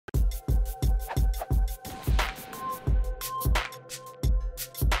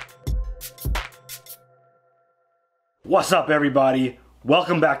What's up, everybody?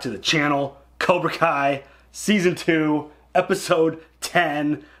 Welcome back to the channel. Cobra Kai Season 2, Episode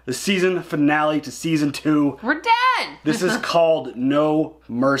 10, the season finale to Season 2. We're dead! This is called No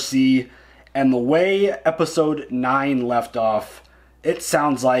Mercy, and the way Episode 9 left off, it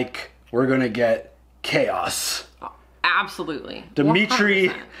sounds like we're gonna get chaos. Absolutely. Dimitri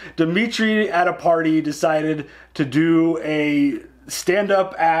at a party decided to do a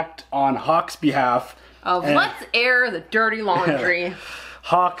stand-up act on Hawk's behalf. Let's air the dirty laundry.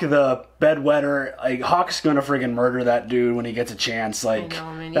 Hawk, the bedwetter, like, Hawk's gonna friggin' murder that dude when he gets a chance. Like,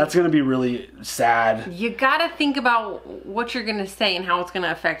 that's gonna be really sad. You gotta think about what you're gonna say and how it's gonna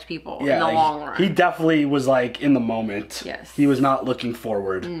affect people in the long run. He definitely was, like, in the moment. Yes. He was not looking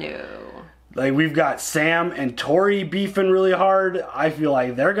forward. No. Like, we've got Sam and Tori beefing really hard. I feel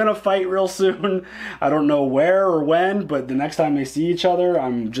like they're gonna fight real soon. I don't know where or when, but the next time they see each other,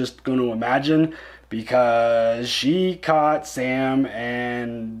 I'm just gonna imagine. Because she caught Sam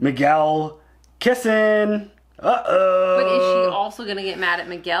and Miguel kissing. Uh-oh. But is she also going to get mad at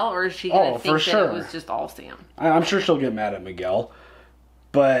Miguel, or is she going to think that it was just all Sam? I'm sure she'll get mad at Miguel.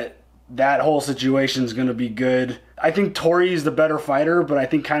 But that whole situation's going to be good. I think Tori's the better fighter, but I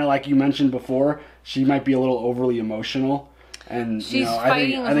think, kind of like you mentioned before, she might be a little overly emotional. And she's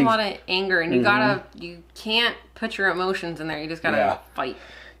fighting with a lot of anger, and you can't put your emotions in there. You just gotta fight.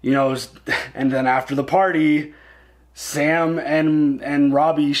 You know, and then after the party, Sam and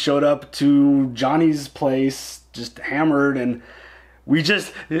Robbie showed up to Johnny's place, just hammered, and we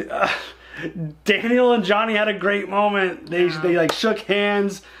just Daniel and Johnny had a great moment. They like shook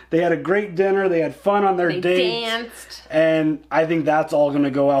hands. They had a great dinner. They had fun on their dates. They danced. And I think that's all going to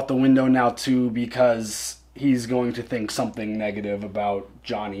go out the window now too, because he's going to think something negative about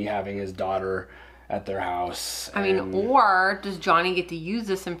Johnny having his daughter at their house. I mean, or does Johnny get to use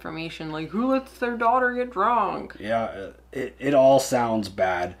this information? Like, who lets their daughter get drunk? Yeah, it all sounds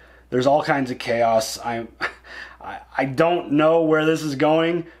bad. There's all kinds of chaos. I don't know where this is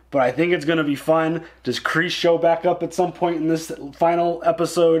going, but I think it's going to be fun. Does Kreese show back up at some point in this final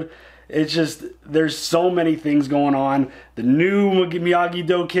episode? It's just, there's so many things going on. The new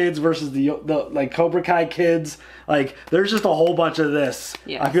Miyagi-Do kids versus the like Cobra Kai kids. Like, there's just a whole bunch of this.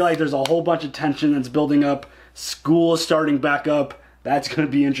 Yes. I feel like there's a whole bunch of tension that's building up. School is starting back up. That's going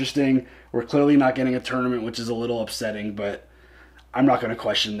to be interesting. We're clearly not getting a tournament, which is a little upsetting, but I'm not going to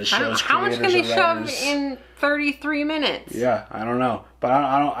question the show's how much can they shove in 33 minutes? Yeah, I don't know. But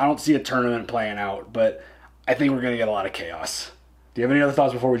I don't see a tournament playing out, but I think we're going to get a lot of chaos. Do you have any other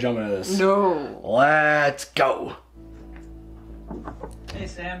thoughts before we jump into this? No. Let's go. Hey,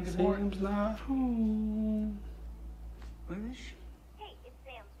 Sam. Good morning. Sam's not home. Where is she? Hey, it's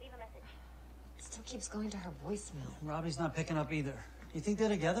Sam. Leave a message. It still keeps going to her voicemail. Robbie's not picking up either. You think they're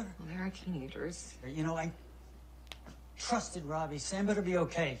together? Well, they are teenagers. You know, I trusted Robbie. Sam better be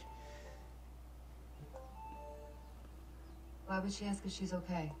okay. Why would she ask if she's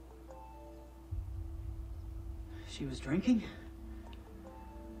okay? She was drinking?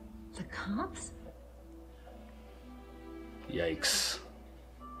 The cops? Yikes.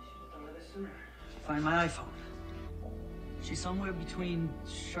 Find my iPhone. She's somewhere between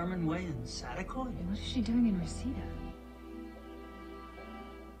Sherman Way and Saticoy. What is she doing in Reseda?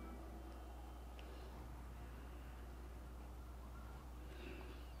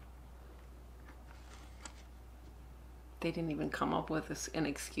 They didn't even come up with an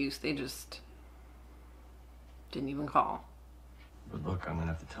excuse. They just didn't even call. But look, I'm gonna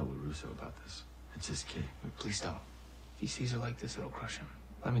have to tell LaRusso about this. It's his kid. Wait, please don't. If he sees her like this, it'll crush him.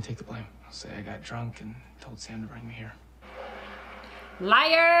 Let me take the blame. I'll say I got drunk and told Sam to bring me here.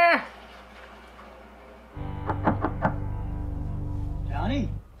 Liar! Johnny?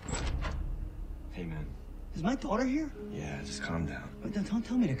 Hey, man. Is my daughter here? Yeah, just calm down. But don't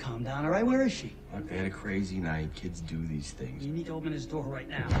tell me to calm down, all right? Where is she? Look, they had a crazy night. Kids do these things. You need to open his door right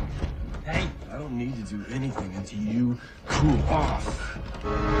now. Hey? I don't need to do anything until you cool off.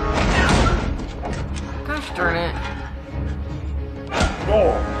 Gosh darn it.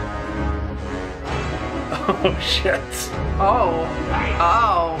 Oh. Oh, shit. Oh.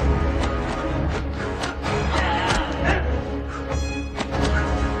 Oh.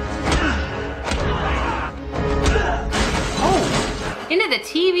 Oh. Into the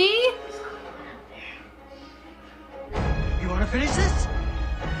TV? You want to finish this?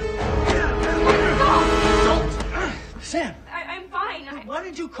 Sam! I'm fine. Why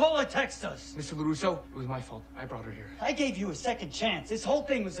did you call or text us? Mr. LaRusso, it was my fault. I brought her here. I gave you a second chance. This whole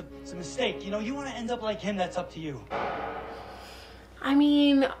thing was a mistake. You know, you want to end up like him, that's up to you. I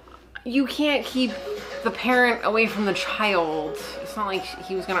mean, you can't keep the parent away from the child. It's not like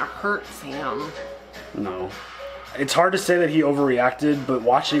he was gonna hurt Sam. No. It's hard to say that he overreacted, but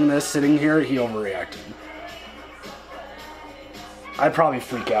watching this, sitting here, he overreacted. I'd probably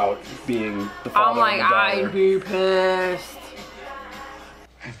freak out being the father. I'm like, of the daughter. I'd be pissed.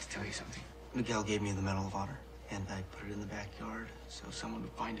 I have to tell you something. Miguel gave me the Medal of Honor, and I put it in the backyard so someone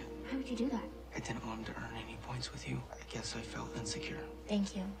would find it. How would you do that? I didn't want him to earn any points with you. I guess I felt insecure.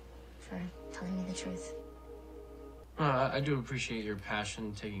 Thank you for telling me the truth. I do appreciate your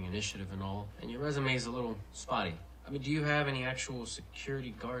passion, taking initiative and all, and your resume is a little spotty. I mean, do you have any actual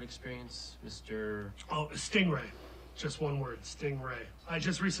security guard experience, Mr.? Oh, Stingray. Just one word, Stingray. I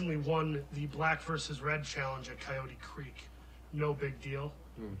just recently won the Black versus Red challenge at Coyote Creek. No big deal,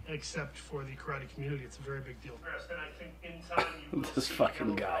 except for the karate community. It's a very big deal. And I think in time you will This see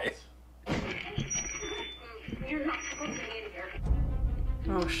fucking yellow guy. belts. You're not supposed to be in here.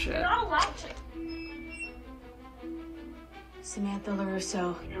 Oh shit. You're not allowed to. Samantha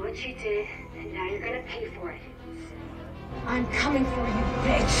LaRusso. You know what you did, and now you're gonna pay for it. I'm coming for you,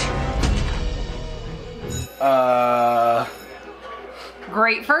 bitch.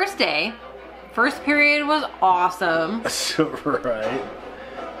 Great first day. First period was awesome. Right.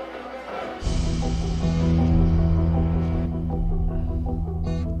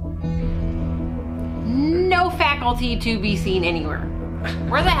 No faculty to be seen anywhere.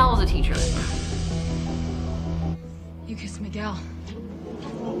 Where the hell is a teacher? You kissed Miguel.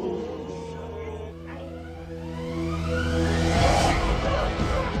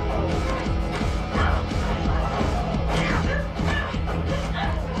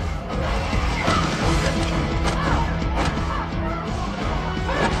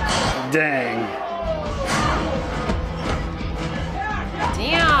 Dang.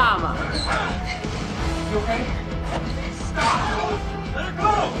 Damn.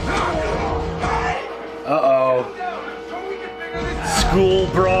 Uh-oh. School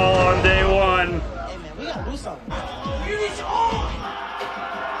brawl on day one. Hey man, we gotta do something.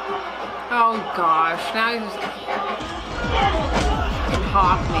 Oh gosh. Now he's just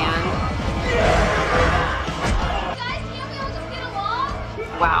Hawk, man. Guys, can't we all just get along?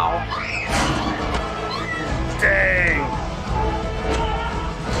 Wow. Dang.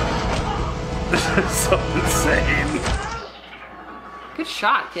 This is so insane. Good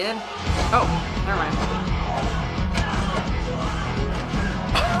shot, kid. Oh, never mind.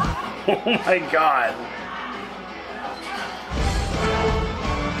 Oh my god.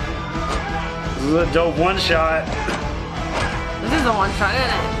 This is a dope one shot. This is a one shot,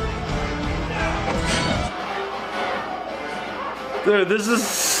 isn't it? Dude, this is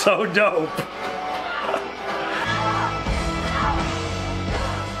so dope.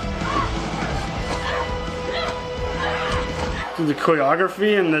 Dude, the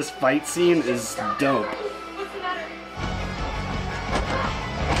choreography in this fight scene is dope. What's the matter?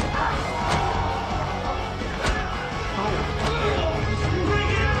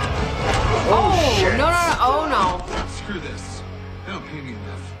 Oh, shit. No. Oh, no. Screw this. They don't pay me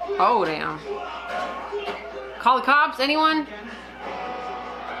enough. Oh, damn. Call the cops, anyone?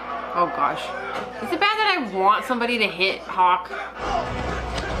 Oh, gosh. Is it bad that I want somebody to hit Hawk?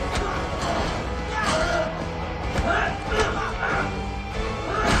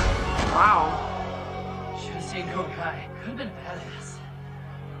 Wow. Should have stayed Cobra Kai. Could have been badass.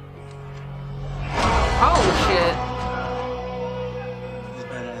 Oh, shit. Who's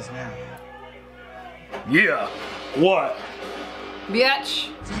badass now? Yeah. What? Bitch.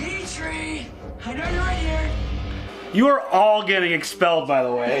 Dimitri! I know you're right here. You are all getting expelled, by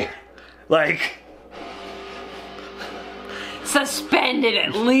the way. Like, Suspended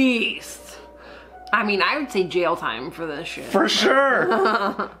at least. I mean, I would say jail time for this shit. for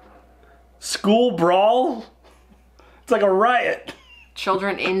sure. School brawl? It's like a riot.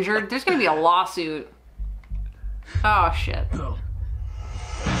 Children injured. There's gonna be a lawsuit. Oh, shit. Oh.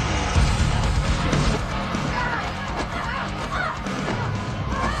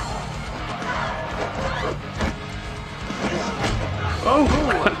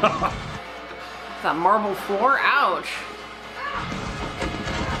 That marble floor? Ouch.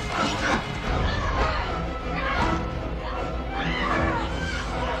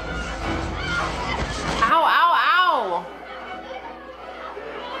 Ow, ow, ow!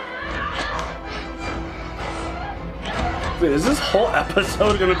 Wait, is this whole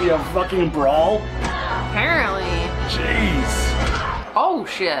episode gonna be a fucking brawl? Apparently. Jeez. Oh,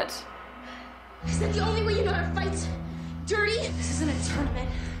 shit. Is that the only way you know how to fight? Dirty? This isn't a tournament.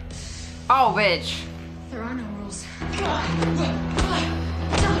 Oh, bitch. There are no rules.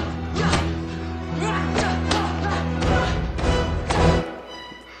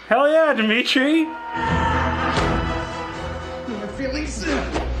 Hell yeah, Dimitri. Your feelings?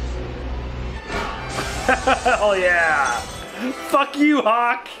 Oh yeah! Fuck you,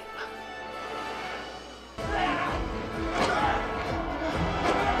 Hawk!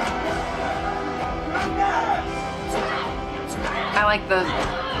 I like the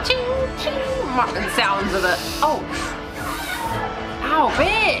ching ching sounds of the. Oh! Ow,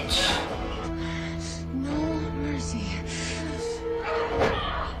 bitch! No mercy.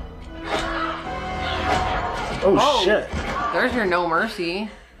 Oh shit! There's your no mercy.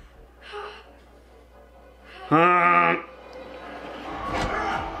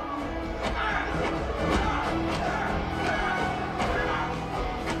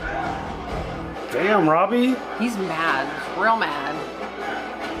 Damn, Robbie. He's mad. Real mad.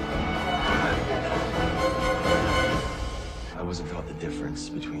 I wasn't taught the difference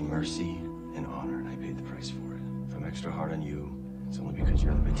between mercy and honor, and I paid the price for it. If I'm extra hard on you, it's only because you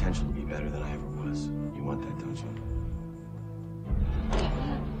have the potential to be better than I ever was. You want that, don't you?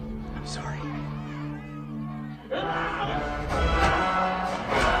 I'm sorry.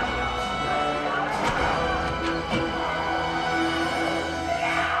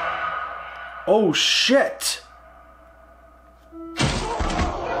 Oh shit!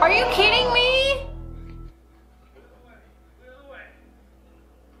 Are you kidding me?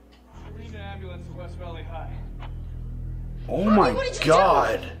 Oh my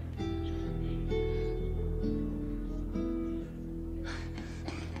god!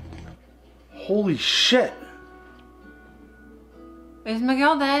 Holy shit! Is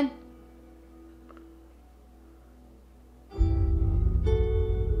Miguel dead?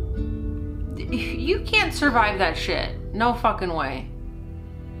 You can't survive that shit. No fucking way.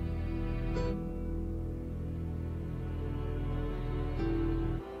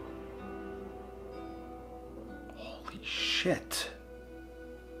 Holy shit.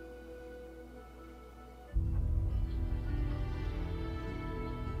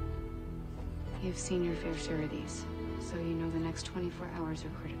 You've seen your fair share of these, so you know the next 24 hours are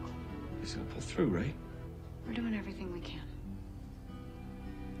critical. He's gonna pull through, right? We're doing everything we can.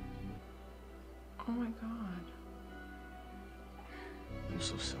 Oh my god. I'm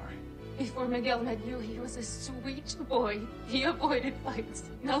so sorry. Before Miguel met you, he was a sweet boy. He avoided fights.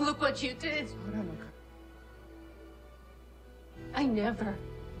 Now look what you did. I never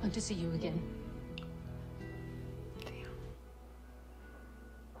want to see you again.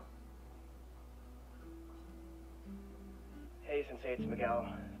 Hey, Sensei, it's Miguel.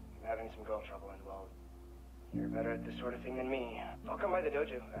 I'm having some girl trouble, and well, you're better at this sort of thing than me. I'll come by the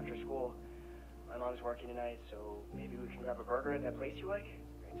dojo after school. My mom's working tonight, so maybe we can grab a burger at that place you like?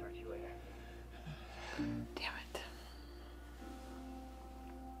 Great, talk to you later. Damn it.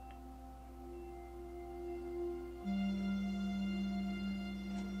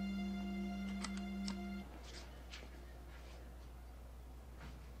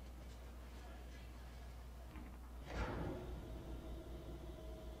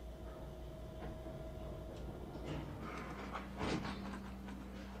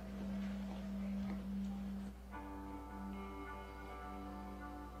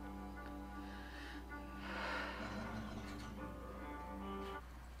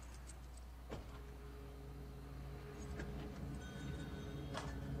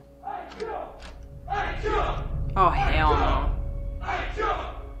 Oh, hell no.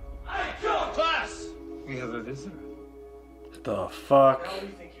 Class! We have a visitor. What the fuck? What do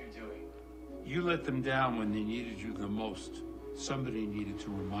you think you're doing? You let them down when they needed you the most. Somebody needed to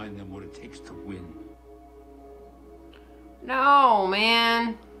remind them what it takes to win. No,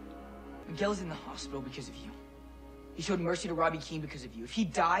 man. Miguel's in the hospital because of you. He showed mercy to Robbie Keane because of you. If he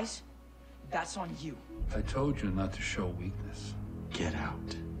dies, that's on you. I told you not to show weakness. Get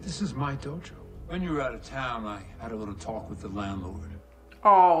out. This is my dojo. When you were out of town, I had a little talk with the landlord.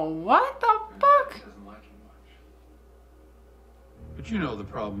 Oh, what the fuck? He doesn't like you much. But you know the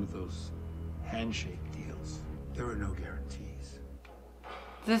problem with those handshake deals. There are no guarantees.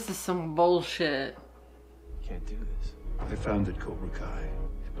 This is some bullshit. Can't do this. I founded Cobra Kai.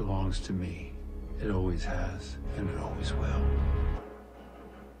 It belongs to me. It always has, and it always will.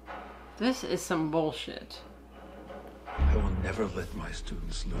 This is some bullshit. I will never let my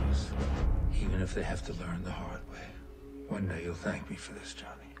students lose, even if they have to learn the hard way. One day you'll thank me for this,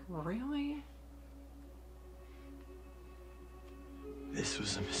 Johnny. Really? This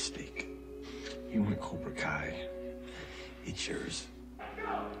was a mistake. You want Cobra Kai. It's yours.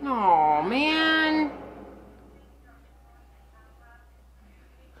 Oh, man.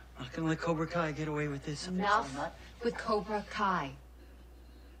 Not gonna let Cobra Kai get away with this. Enough with Cobra Kai.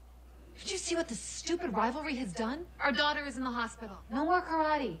 Did you see what the stupid rivalry has done? Our daughter is in the hospital. No more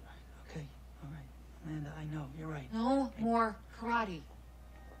karate. Okay, all right. Amanda, I know, you're right. No more karate.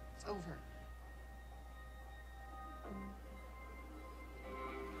 It's over.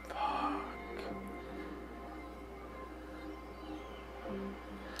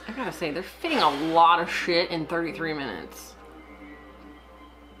 I gotta say, they're fitting a lot of shit in 33 minutes.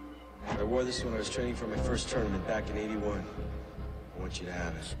 I wore this when I was training for my first tournament back in '81. I want you to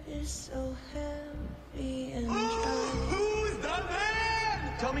have it. It's so heavy and Who's the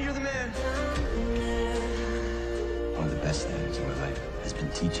man? Tell me you're the man. One of the best things in my life has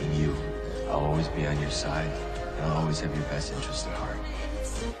been teaching you. I'll always be on your side, and I'll always have your best interest at heart.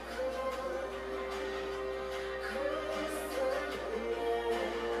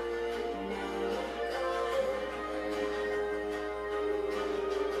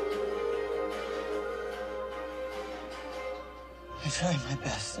 I tried my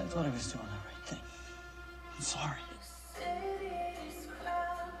best. I thought I was doing the right thing. I'm sorry.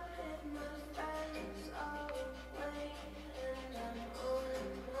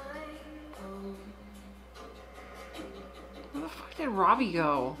 Where the fuck did Robbie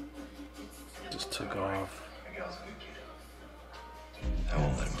go? Just took off. I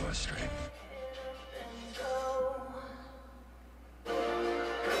won't let him go astray.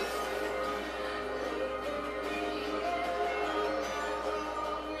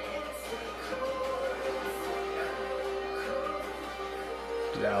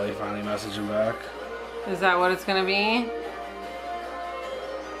 Did Allie finally message him back? Is that what it's gonna be?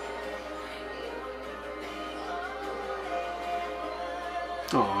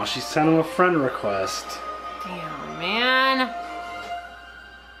 Aw, she sent him a friend request. Damn, man.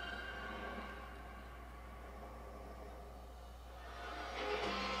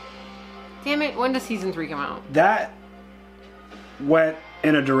 Damn it, when does season 3 come out? That went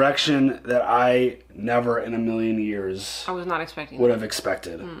in a direction that I never in a million years I was not expecting would that. have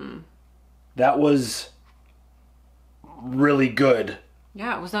expected. That was really good.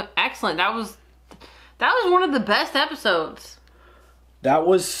 Yeah, it was excellent. That was one of the best episodes. That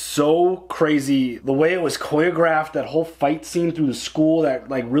was so crazy. The way it was choreographed, that whole fight scene through the school, that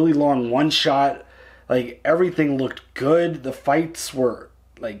like really long one shot, like everything looked good. The fights were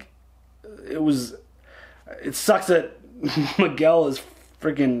like, it sucks that Miguel is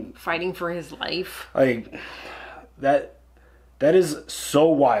freaking fighting for his life. Like that is so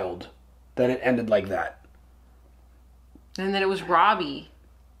wild that it ended like that. And then it was Robbie.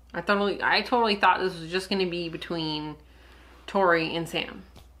 I totally thought this was just going to be between Tori and Sam.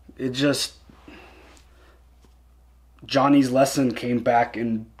 It just, Johnny's lesson came back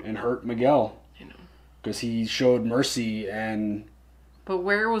and hurt Miguel. I know. Because he showed mercy, and but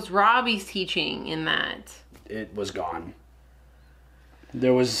where was Robbie's teaching in that? It was gone.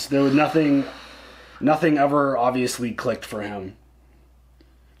 There was nothing ever obviously clicked for him.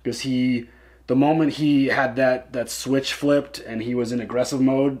 Because the moment he had that switch flipped and he was in aggressive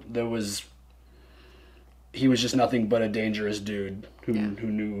mode, he was just nothing but a dangerous dude who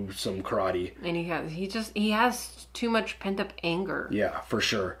knew some karate. And he has too much pent up anger. Yeah, for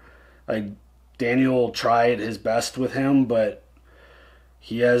sure. Like Daniel tried his best with him, but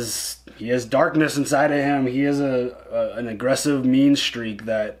he has darkness inside of him. He has an aggressive, mean streak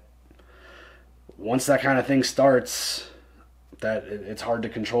that once that kind of thing starts, that it's hard to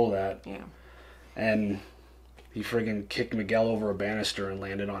control that. Yeah. And he friggin' kicked Miguel over a banister and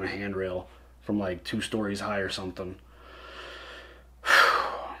landed on a handrail from like 2 stories high or something.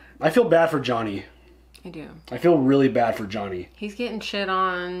 I feel bad for Johnny. I do. I feel really bad for Johnny. He's getting shit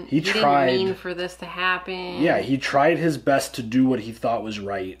on. He tried, didn't mean for this to happen. Yeah, he tried his best to do what he thought was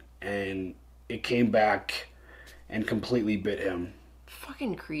right, and it came back and completely bit him.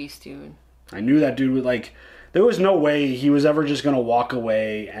 Fucking Kreese, dude. I knew that dude would like... There was no way he was ever just going to walk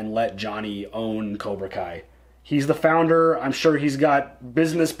away and let Johnny own Cobra Kai. He's the founder. I'm sure he's got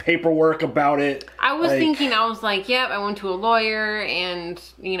business paperwork about it. I was thinking, I was like, yep, I went to a lawyer and,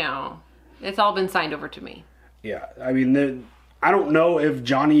 it's all been signed over to me. Yeah, I mean, I don't know if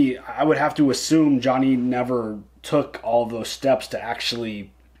Johnny... I would have to assume Johnny never took all of those steps to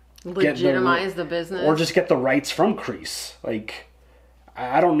actually... legitimize the business. Or just get the rights from Kreese. Like,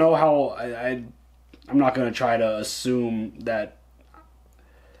 I don't know how... I'm not going to try to assume that...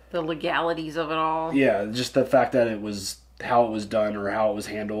 the legalities of it all. Yeah, just the fact that it was how it was done or how it was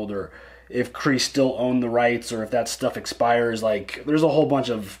handled, or if Kreese still owned the rights, or if that stuff expires. Like, there's a whole bunch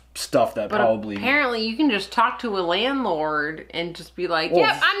of stuff that probably... apparently you can just talk to a landlord and just be like,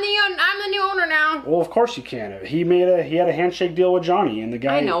 yep, I'm the new owner now. Well, of course you can. He had a handshake deal with Johnny, and the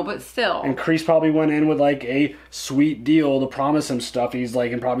guy... I know, but still. And Kreese probably went in with like a sweet deal to promise him stuff. He's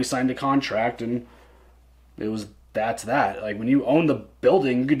like, and probably signed a contract, and that's that. Like, when you own the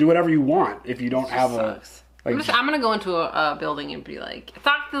building, you can do whatever you want if you don't have sucks. Like, I'm going to go into a building and be like,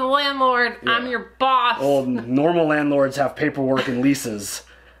 talk to the landlord. Yeah. I'm your boss. Well, normal landlords have paperwork and leases.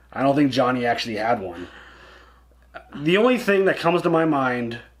 I don't think Johnny actually had one. The only thing that comes to my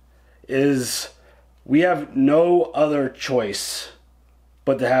mind is we have no other choice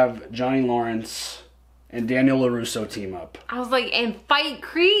but to have Johnny Lawrence and Daniel LaRusso team up. I was like, and fight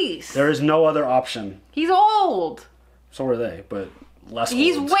Kreese. There is no other option. He's old. So are they, but less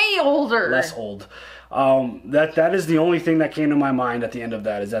He's old. way older. Less old. That is the only thing that came to my mind at the end of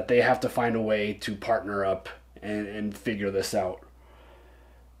that, is that they have to find a way to partner up and figure this out.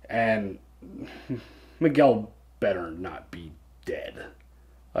 And Miguel better not be dead.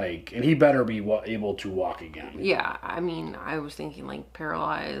 Like, and he better be able to walk again. Yeah, I mean, I was thinking like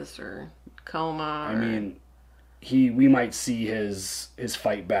paralyzed or coma. I mean, we might see his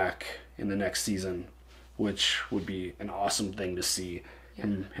fight back in the next season, which would be an awesome thing to see. Yeah.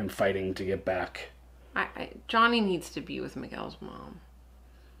 Him fighting to get back. Johnny needs to be with Miguel's mom.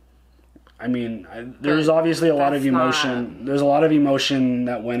 I mean, there's obviously a lot of emotion. There's a lot of emotion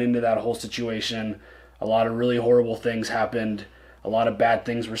that went into that whole situation. A lot of really horrible things happened. A lot of bad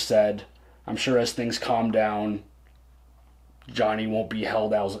things were said. I'm sure as things calm down, Johnny won't be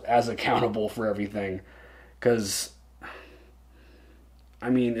held as accountable for everything. Because, I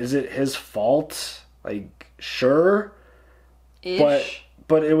mean, is it his fault? Like, sure. Ish.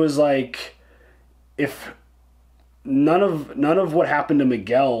 But it was like, if none of what happened to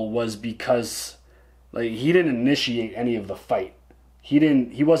Miguel was because, like, he didn't initiate any of the fight.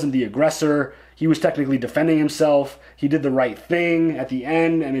 He wasn't the aggressor. He was technically defending himself. He did the right thing at the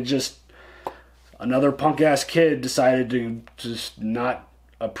end, and it just, another punk-ass kid decided to just not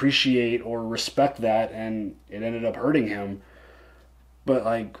appreciate or respect that, and it ended up hurting him. But,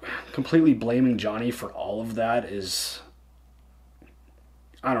 like, completely blaming Johnny for all of that is,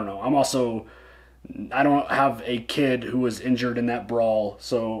 I don't know. I don't have a kid who was injured in that brawl,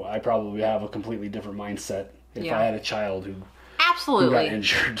 so I probably have a completely different mindset if I had a child who got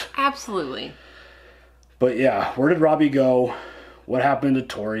injured. Absolutely. But yeah, where did Robbie go? What happened to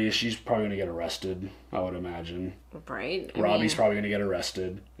Tori? She's probably going to get arrested, I would imagine. Right. Robbie's probably going to get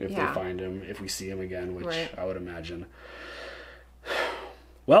arrested if they find him, if we see him again, which I would imagine.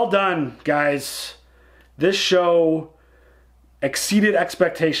 Well done, guys. This show exceeded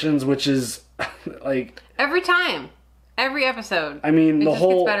expectations, which is like every time, every episode. I mean, it just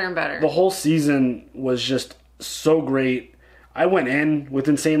gets better and better. The whole season was just so great. I went in with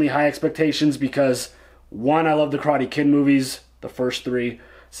insanely high expectations because, one, I love the Karate Kid movies, the first 3.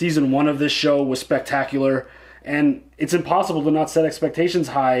 Season 1 of this show was spectacular, and it's impossible to not set expectations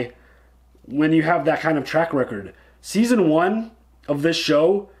high when you have that kind of track record. Season 1 of this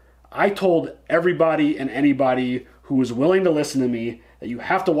show, I told everybody and anybody who was willing to listen to me that you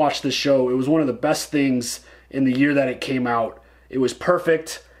have to watch this show. It was one of the best things in the year that it came out. It was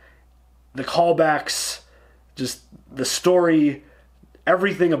perfect. The callbacks, just the story,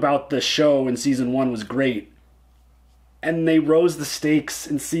 everything about the show in season 1 was great. And they rose the stakes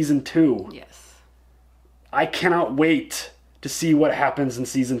in season 2. Yes. I cannot wait to see what happens in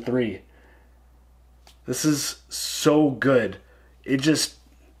season 3. This is so good. It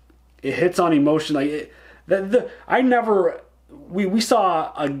hits on emotion. Like we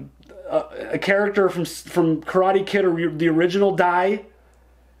saw a character from Karate Kid or the original die.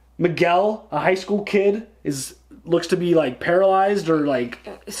 Miguel, a high school kid, looks to be like paralyzed or like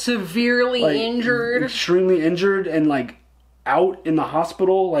severely injured, extremely injured, and like out in the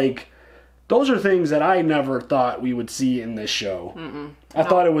hospital. Like, those are things that I never thought we would see in this show. I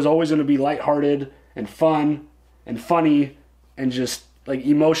thought it was always going to be lighthearted and fun and funny and just like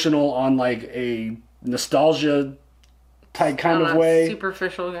emotional on like a nostalgia type kind of way,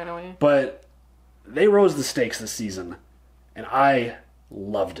 superficial kind of way. But they rose the stakes this season, and I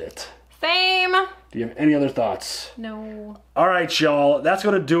loved it. Same. Do you have any other thoughts? No. All right, y'all. That's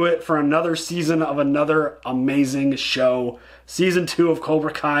going to do it for another season of another amazing show. Season 2 of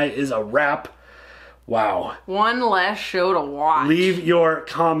Cobra Kai is a wrap. Wow. One less show to watch. Leave your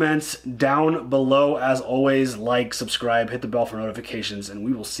comments down below. As always, like, subscribe, hit the bell for notifications, and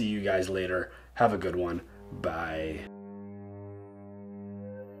we will see you guys later. Have a good one. Bye.